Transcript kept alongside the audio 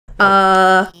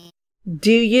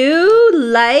Do you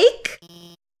like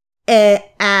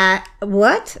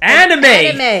what? Anime!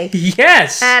 Anime.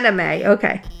 Yes! Anime,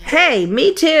 okay. Hey,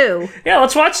 me too. Yeah,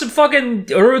 let's watch some fucking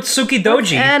Urotsuki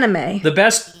Doji. Anime. The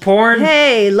best porn.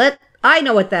 Hey, I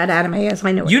know what that anime is.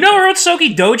 I know what You know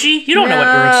Urotsuki Doji? You don't know what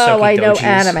Urotsuki Doji is. No, I know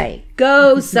anime.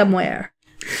 Go somewhere.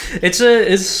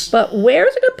 It's But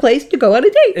where's a good place to go on a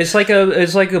date? It's like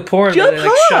a porn that they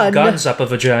like shove guns up a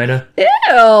vagina.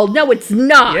 Ew, no it's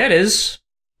not. Yeah, it is.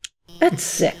 That's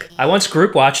sick. I once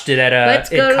group watched it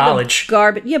at in college.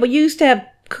 Garbage. Yeah, but you used to have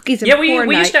cookies and porn night. Yeah,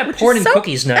 we used to have porn and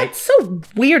cookies night. That's so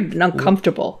weird and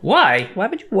uncomfortable. Why? Why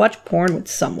would you watch porn with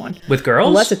someone? With girls?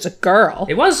 Unless it's a girl.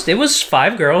 It was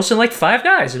 5 girls and like 5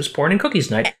 guys. It was porn and cookies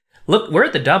night. Look, we're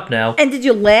at the dump now. And did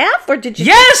you laugh or did you?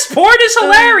 Yes, porn is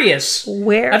hilarious.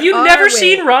 Where have you never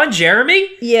seen Ron Jeremy?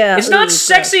 Yeah, it's not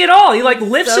sexy at all. He like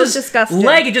lifts his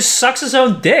leg and just sucks his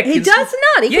own dick. He does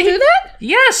not. He can do that.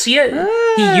 Yes, he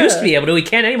used to be able to. He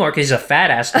can't anymore because he's a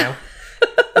fat ass now.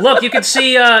 Look, you can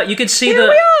see. Here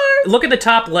we are. Look at the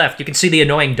top left. You can see the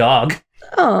annoying dog.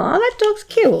 Aw, that dog's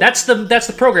cute. That's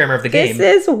the programmer of the game.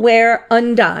 This is where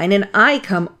Undine and I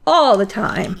come all the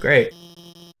time. Great.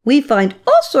 We find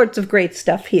all sorts of great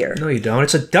stuff here. No, you don't.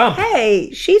 It's a dump. Hey,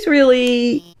 she's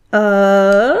really,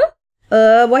 why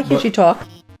can't she talk?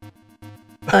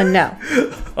 No.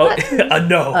 Oh,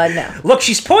 no. No. Look,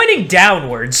 she's pointing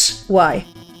downwards. Why?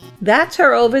 That's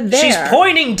her over there. She's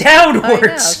pointing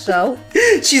downwards. I know,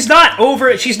 so? She's not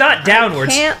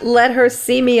downwards. I can't let her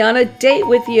see me on a date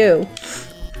with you.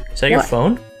 Is that your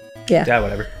phone? Yeah. Yeah,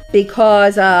 whatever.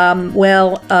 Because,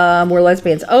 we're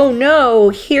lesbians. Oh no,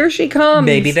 here she comes.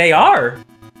 Maybe they are.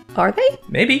 Are they?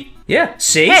 Maybe. Yeah.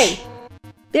 See? Hey!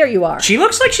 There you are. She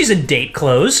looks like she's in date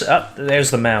clothes. Oh,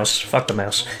 there's the mouse. Fuck the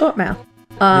mouse. Oh, mouse.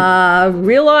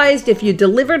 Realized if you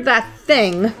delivered that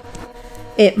thing,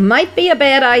 it might be a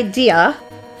bad idea,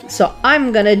 so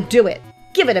I'm gonna do it.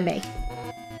 Give it to me.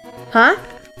 Huh?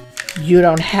 You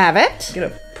don't have it? I'm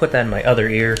gonna put that in my other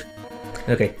ear.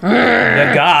 Okay.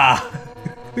 Naga!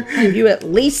 Have you at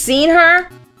least seen her?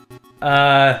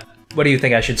 What do you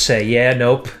think I should say? Yeah,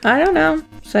 nope. I don't know.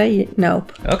 Say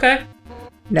nope. Okay.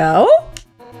 No?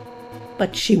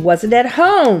 But she wasn't at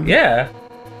home. Yeah.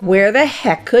 Where the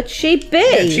heck could she be?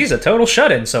 Yeah, she's a total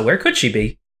shut-in, so where could she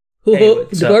be? Hey, in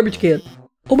the garbage can.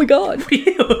 Oh my god.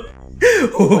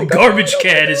 Oh my garbage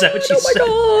can, is that what she said?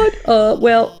 Oh my god.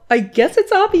 Well, I guess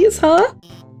it's obvious, huh?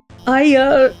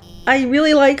 I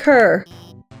really like her.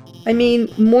 I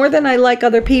mean, more than I like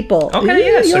other people.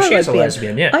 Okay, yeah, so she's a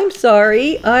lesbian, yeah. I'm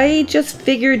sorry, I just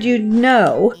figured you'd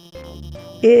know.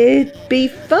 It'd be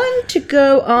fun to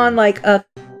go on like a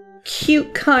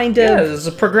cute kind of... Yeah, it's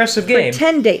a progressive game.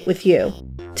 Pretend date with you.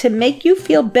 To make you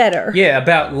feel better. Yeah,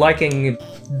 about liking...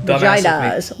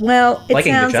 vaginas. Well, it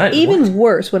sounds even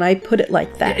worse when I put it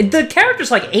like that. The character's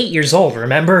like 8 years old,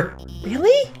 remember?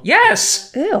 Really?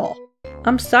 Yes! Ew.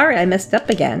 I'm sorry, I messed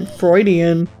up again.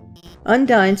 Freudian.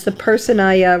 Undine's the person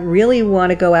I really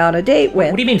want to go out on a date with.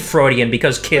 What do you mean Freudian?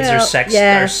 Because kids are sexy?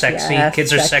 Yes,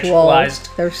 kids are sexual.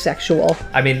 sexualized? They're sexual.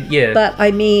 I mean, yeah. But, I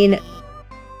mean,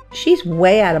 she's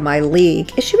way out of my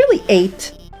league. Is she really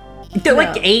 8? They're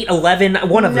like 8, 11,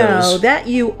 one of those. No, that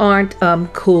you aren't,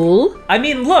 cool. I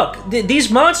mean, look, these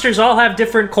monsters all have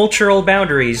different cultural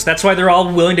boundaries. That's why they're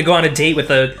all willing to go on a date with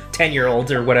a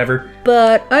 10-year-old or whatever.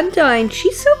 But Undine,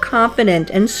 she's so confident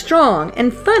and strong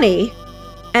and funny.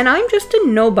 And I'm just a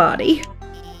nobody.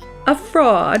 A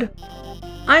fraud.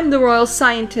 I'm the royal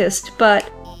scientist, but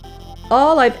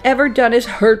all I've ever done is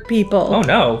hurt people. Oh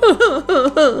no.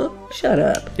 Shut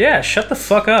up. Yeah, shut the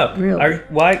fuck up. Really?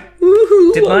 Why?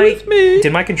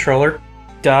 Did my controller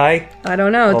die? I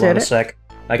don't know, Hold on a sec.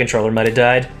 My controller might have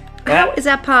died. How is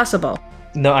that possible?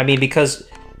 No, I mean because...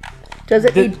 Does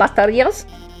it need baterías?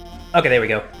 Okay, there we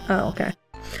go. Oh, okay.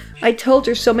 I told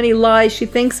her so many lies, she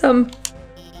thinks I'm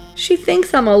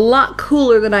a lot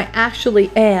cooler than I actually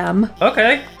am.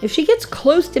 Okay. If she gets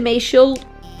close to me, she'll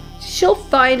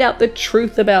find out the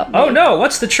truth about me. Oh no,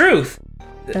 what's the truth?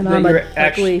 And I'm an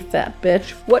ugly fat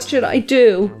bitch. What should I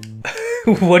do?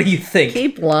 What do you think?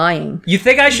 Keep lying. You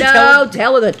think I should tell her? No,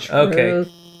 tell her the truth.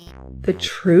 Okay. The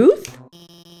truth?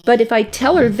 But if I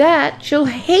tell her that, she'll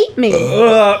hate me.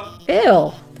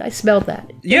 Ew. I smelled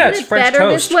that. Yeah, Isn't it's French better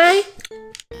toast. This way?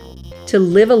 To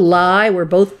live a lie where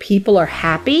both people are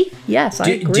happy? Yes, I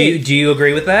agree. Do you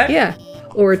agree with that? Yeah.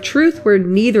 Or a truth where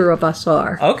neither of us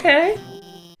are. Okay.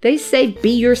 They say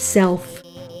be yourself.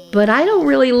 But I don't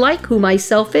really like who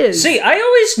myself is. See,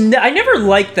 I never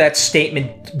liked that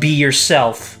statement, be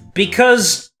yourself,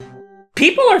 because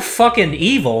people are fucking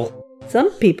evil.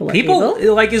 Some people are People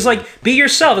evil. like is like be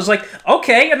yourself. It's like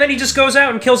okay, and then he just goes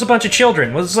out and kills a bunch of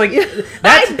children. Well, it's like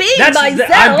I'm being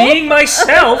myself. I'm being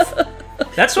myself.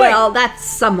 That's why. Well, that's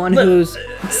someone who's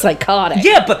psychotic.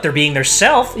 Yeah, but they're being their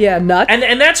self. Yeah, nuts.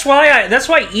 And that's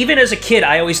why even as a kid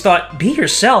I always thought be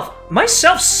yourself.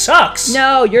 Myself sucks.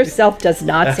 No, yourself does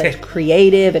not. Okay. Sounds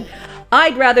creative, and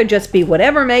I'd rather just be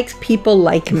whatever makes people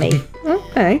like me.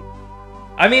 Okay.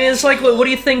 I mean, it's like, what do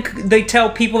you think they tell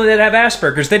people that have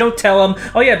Asperger's? They don't tell them,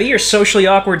 oh yeah, be your socially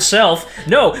awkward self.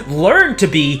 No, learn to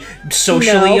be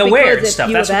socially aware and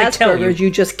stuff. That's what they tell you.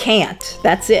 You just can't.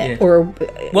 That's it. Yeah. Or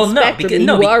well, no, because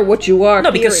you are what you are.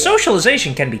 No, because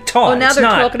socialization can be taught. Oh, now they're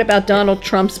talking about Donald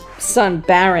Trump's son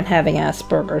Barron having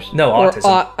Asperger's. No,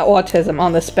 autism. Or autism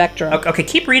on the spectrum. Okay,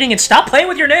 keep reading and stop playing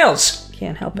with your nails.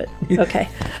 Can't help it. Okay.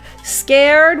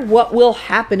 Scared what will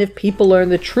happen if people learn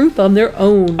the truth on their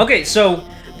own. Okay, so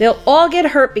they'll all get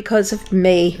hurt because of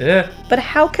me. Yeah. But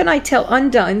how can I tell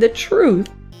Undyne the truth?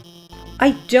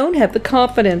 I don't have the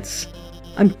confidence.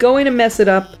 I'm going to mess it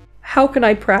up. How can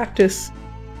I practice?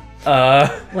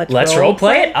 Let's role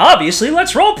play it? Obviously,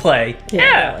 let's role play.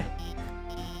 Yeah.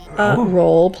 Really.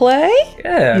 Role play?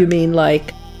 Yeah. You mean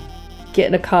like get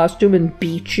in a costume and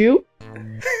beat you?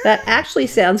 That actually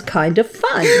sounds kind of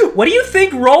fun. What do you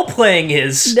think role-playing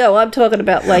is? No, I'm talking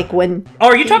about like when... Oh,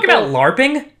 are you talking about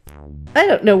LARPing? I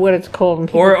don't know what it's called.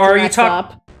 Or are you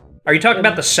talking... Are you talking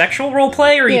about the sexual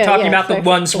role-play, or are you talking about the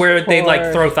ones where they,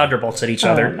 like, throw thunderbolts at each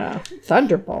other? Oh, no.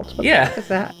 Thunderbolts? What the heck is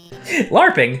that?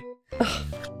 LARPing.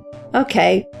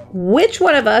 Okay, which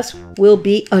one of us will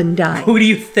be Undyne? Who do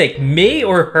you think, me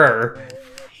or her?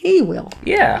 He will.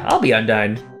 Yeah, I'll be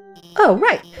Undyne. Oh,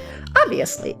 right.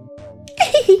 Obviously.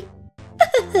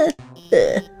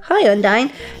 Hi,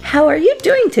 Undyne. How are you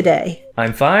doing today?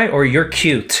 I'm fine, or you're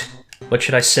cute. What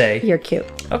should I say? You're cute.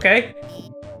 Okay.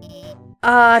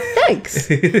 Thanks.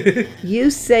 You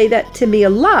say that to me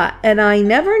a lot, and I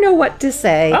never know what to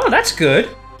say. Oh, that's good.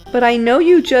 But I know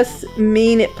you just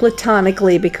mean it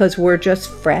platonically because we're just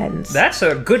friends. That's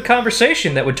a good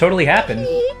conversation that would totally happen.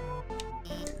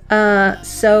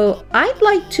 So I'd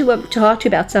like to talk to you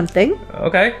about something.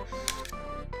 Okay.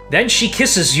 Then she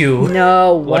kisses you.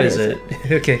 No, what is it?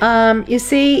 Okay. You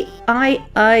see, I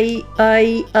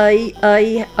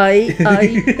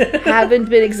haven't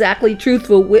been exactly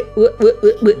truthful with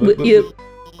you.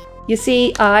 You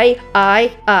see,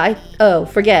 oh,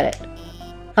 forget it.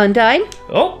 Undyne?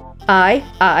 Oh. I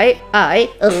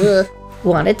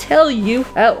want to tell you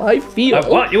how I feel. I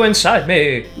want you inside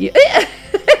me.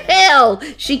 Hell,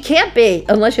 she can't be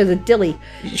unless she has a dilly.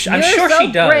 I'm sure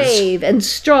she does. Brave and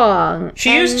strong. She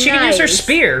can use her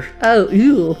spear. Oh,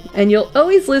 ew. And you'll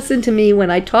always listen to me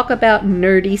when I talk about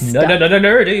nerdy stuff. No,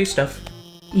 nerdy stuff.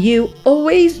 You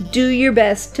always do your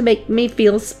best to make me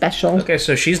feel special. Okay,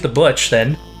 so she's the butch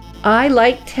then. I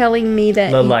like telling me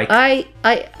that I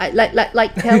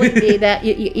like telling me that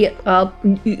you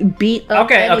beat up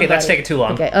Okay, anybody. that's taking too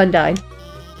long. Okay, Undyne.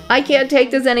 I can't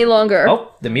take this any longer.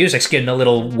 Oh, the music's getting a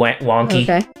little wonky.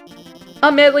 Okay.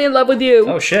 I'm madly in love with you.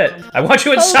 Oh shit. I want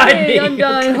you inside me.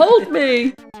 Undyne, hold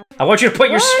me. I want you to put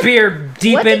your spear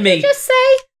deep in me. What did you just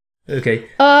say? Okay.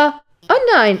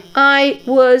 Undyne, I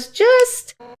was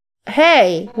just...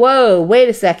 Hey, whoa, wait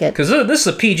a second. Because this is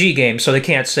a PG game, so they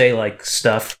can't say, like,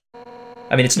 stuff.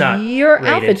 I mean, it's not Your rated.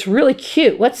 outfit's really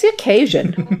cute. What's the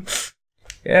occasion?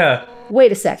 Yeah.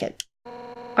 Wait a second.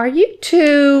 Are you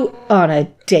two on a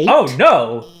date? Oh,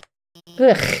 no.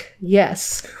 Ugh,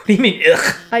 yes. What do you mean,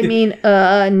 ugh? I mean,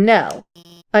 no.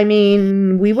 I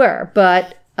mean, we were,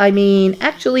 but... I mean,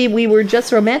 actually, we were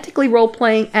just romantically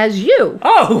role-playing as you.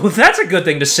 Oh, that's a good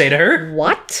thing to say to her.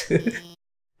 What?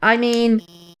 I mean...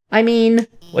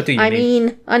 What do you mean? I mean,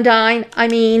 Undyne,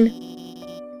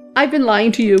 I've been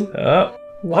lying to you.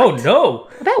 What? Oh, no.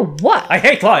 About what? I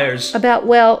hate liars. About,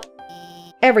 well,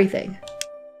 everything.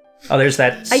 Oh, there's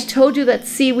that... I told you that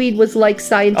seaweed was like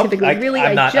scientifically.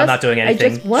 I'm not doing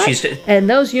anything. What? And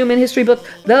those human history books,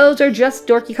 those are just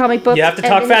dorky comic books. You have to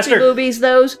talk faster. Movies,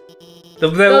 those The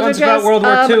ones about World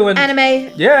War II and...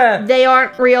 anime. Yeah. They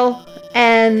aren't real.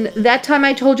 And that time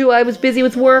I told you I was busy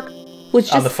with work, was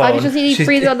just... On the phone. I was just eating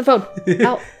freezer on the phone.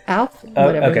 Alf?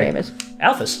 Whatever his name is.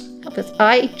 Alphys.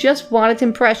 I just wanted to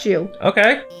impress you.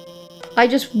 Okay. I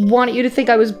just wanted you to think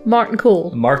I was smart and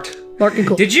cool. Marked and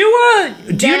cool. Did you,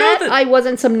 do you know that... I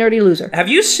wasn't some nerdy loser. Have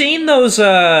you seen those,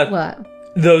 What?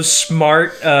 Those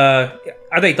smart,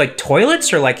 are they like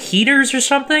toilets or like heaters or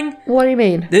something? What do you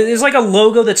mean? There's like a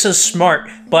logo that says smart,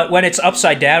 but when it's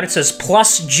upside down, it says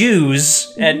plus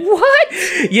Jews. And what?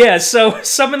 Yeah, so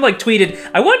someone like tweeted,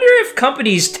 I wonder if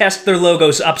companies test their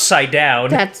logos upside down.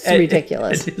 That's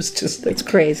ridiculous. It was just... It's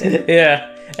crazy.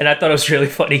 Yeah, and I thought it was really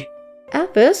funny.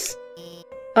 Alphys.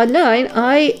 Nine,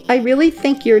 I really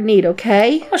think you're neat,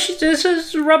 okay? Oh, she's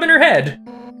just rubbing her head.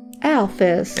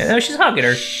 Alphys. Yeah, she's hugging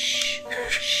her.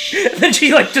 Then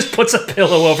she, like, just puts a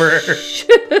pillow over her.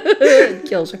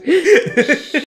 Kills her.